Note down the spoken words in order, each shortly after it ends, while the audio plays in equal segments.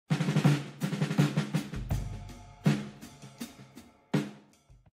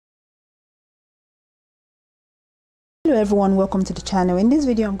Hello everyone, welcome to the channel. In this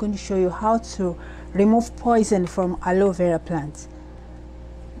video I'm going to show you how to remove poison from aloe vera plants.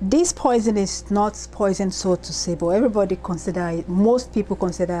 This poison is not poison, so to say, but everybody consider it, most people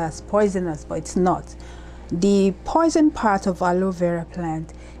consider it as poisonous, but it's not. The poison part of aloe vera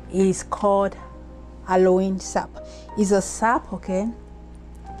plant is called Aloin sap. It's a sap, okay,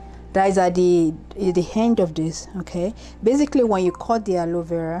 that is at the end of this, okay. Basically, when you cut the aloe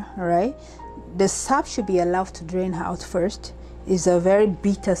vera, right, the sap should be allowed to drain out first. It's a very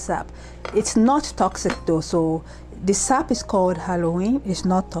bitter sap. It's not toxic though, so the sap is called Aloin. It's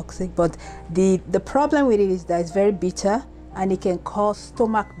not toxic, but the problem with it is that it's very bitter and it can cause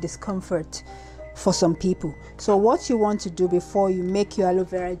stomach discomfort for some people. So what you want to do before you make your aloe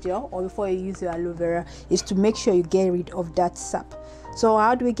vera gel or before you use your aloe vera is to make sure you get rid of that sap. So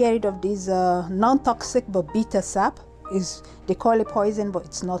how do we get rid of this non-toxic but bitter sap? They call it poison, but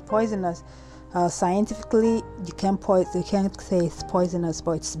it's not poisonous. Scientifically, you can't say it's poisonous,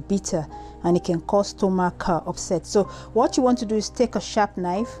 but it's bitter and it can cause stomach upset. So what you want to do is take a sharp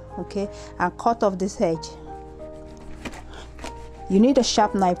knife, okay, and cut off this edge. You need a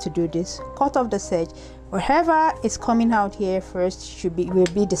sharp knife to do this. Cut off this edge. Whatever is coming out here first will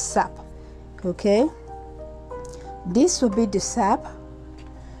be the sap, okay. This will be the sap.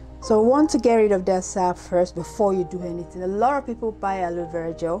 So we want to get rid of that sap first before you do anything. A lot of people buy aloe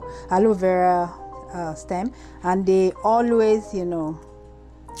vera gel, aloe vera stem, and they always, you know,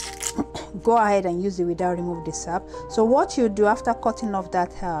 go ahead and use it without removing the sap. So what you do after cutting off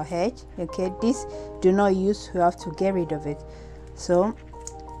that edge, okay, this do not use, you have to get rid of it. So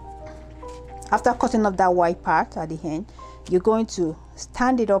after cutting off that white part at the end, you're going to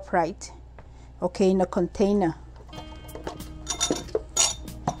stand it upright, okay, in a container.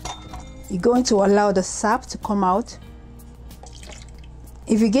 You're going to allow the sap to come out.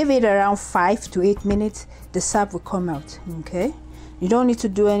 If you give it around 5 to 8 minutes, the sap will come out, okay. You don't need to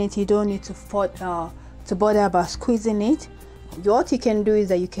do anything. You don't need to bother about squeezing it. What you can do is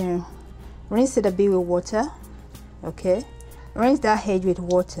that you can rinse it a bit with water, okay. Rinse that edge with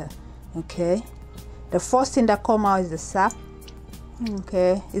water, okay. The first thing that comes out is the sap,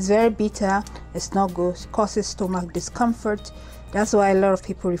 okay. It's very bitter. It's not good. It causes stomach discomfort. That's why a lot of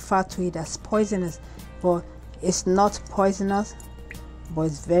people refer to it as poisonous, but it's not poisonous, but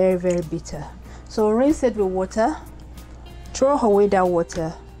it's very, very bitter. So rinse it with water, throw away that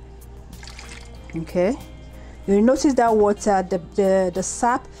water, okay. You'll notice that water, the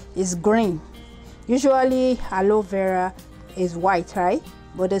sap is green. Usually aloe vera is white, right?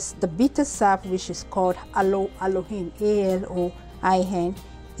 But it's the bitter sap, which is called Aloin, A-L-O-I-N,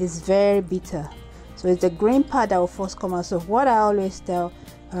 is very bitter. So it's the green part that will first come out. So what I always tell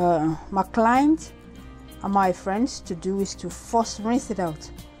my clients and my friends to do is to first rinse it out.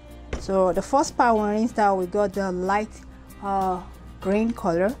 So the first part when rinsed out, we got the light green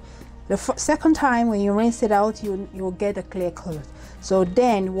color. The second time when you rinse it out, you'll get a clear color. So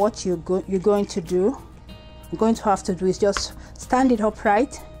then what you're going to have to do is just stand it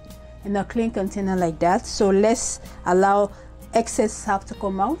upright in a clean container like that. So let's allow excess sap to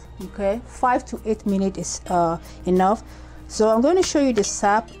come out, okay. 5 to 8 minutes is enough. So I'm going to show you the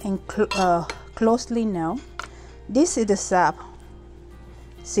sap and closely now. This is the sap.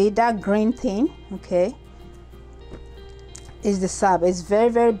 See that green thing, okay, is the sap. It's very,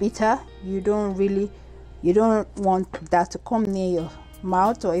 very bitter. You don't want that to come near your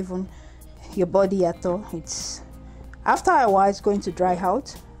mouth or even your body at all. It's after a while it's going to dry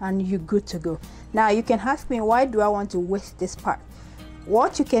out and you're good to go. Now you can ask me, why do I want to waste this part?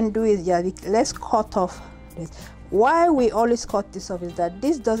 What you can do is just let's cut off this. Why we always cut this off is that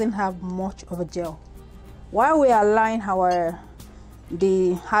this doesn't have much of a gel. While we are allowing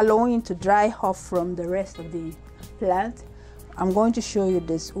the Aloin to dry off from the rest of the plant, I'm going to show you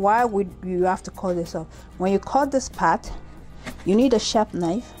this. Why would you have to cut this off? When you cut this part, you need a sharp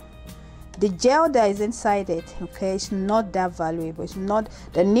knife. The gel that is inside it, okay, it's not that valuable. It's not,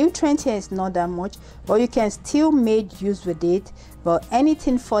 the nutrient here is not that much, but you can still make use with it. But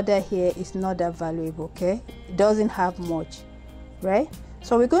anything further here is not that valuable, okay. It doesn't have much, right?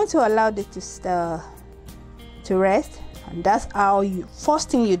 So we're going to allow this to rest, and that's how first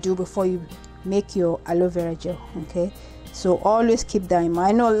thing you do before you make your aloe vera gel, okay. So always keep that in mind.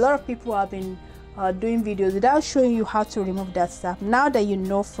 I know a lot of people have been doing videos without showing you how to remove that sap. Now that you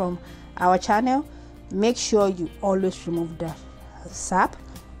know from our channel, make sure you always remove that sap,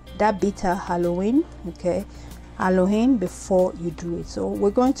 that bitter Aloin, okay. Aloin before you do it. So we're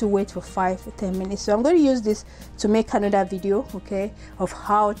going to wait for 5 to 10 minutes. So I'm going to use this to make another video, okay, of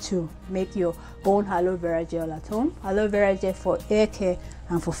how to make your own aloe vera gel at home. Aloe vera gel for hair care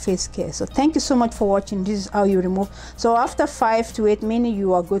and for face care. So thank you so much for watching. This is how you remove. So after 5 to 8 minutes,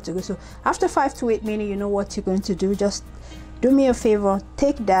 you are good to go. So after 5 to 8 minutes, you know what you're going to do. Just do me a favor,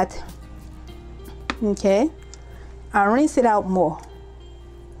 take that, okay, and rinse it out more.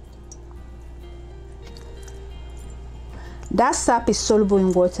 That sap is soluble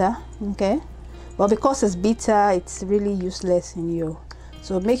in water, okay, but because it's bitter, it's really useless in you.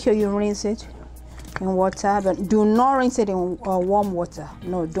 So make sure you rinse it in water, but do not rinse it in warm water.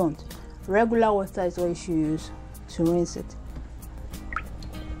 No, don't. Regular water is what you should use to rinse it.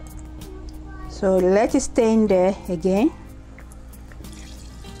 So let it stay in there again.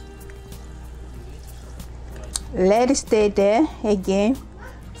 Let it stay there again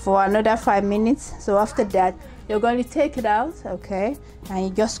for another 5 minutes. So after that, you're going to take it out, okay, and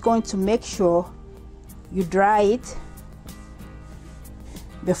you're just going to make sure you dry it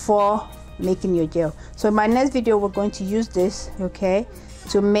before making your gel. So in my next video, we're going to use this, okay,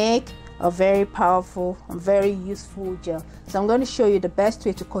 to make a very powerful and very useful gel. So I'm going to show you the best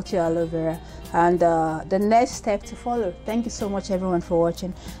way to cut your aloe vera and the next step to follow. Thank you so much everyone for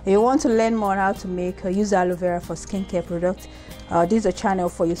watching. If you want to learn more on how to make use aloe vera for skincare products, this is a channel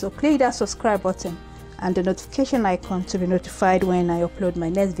for you. So click that subscribe button and the notification icon to be notified when I upload my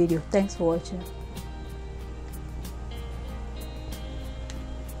next video. Thanks for watching.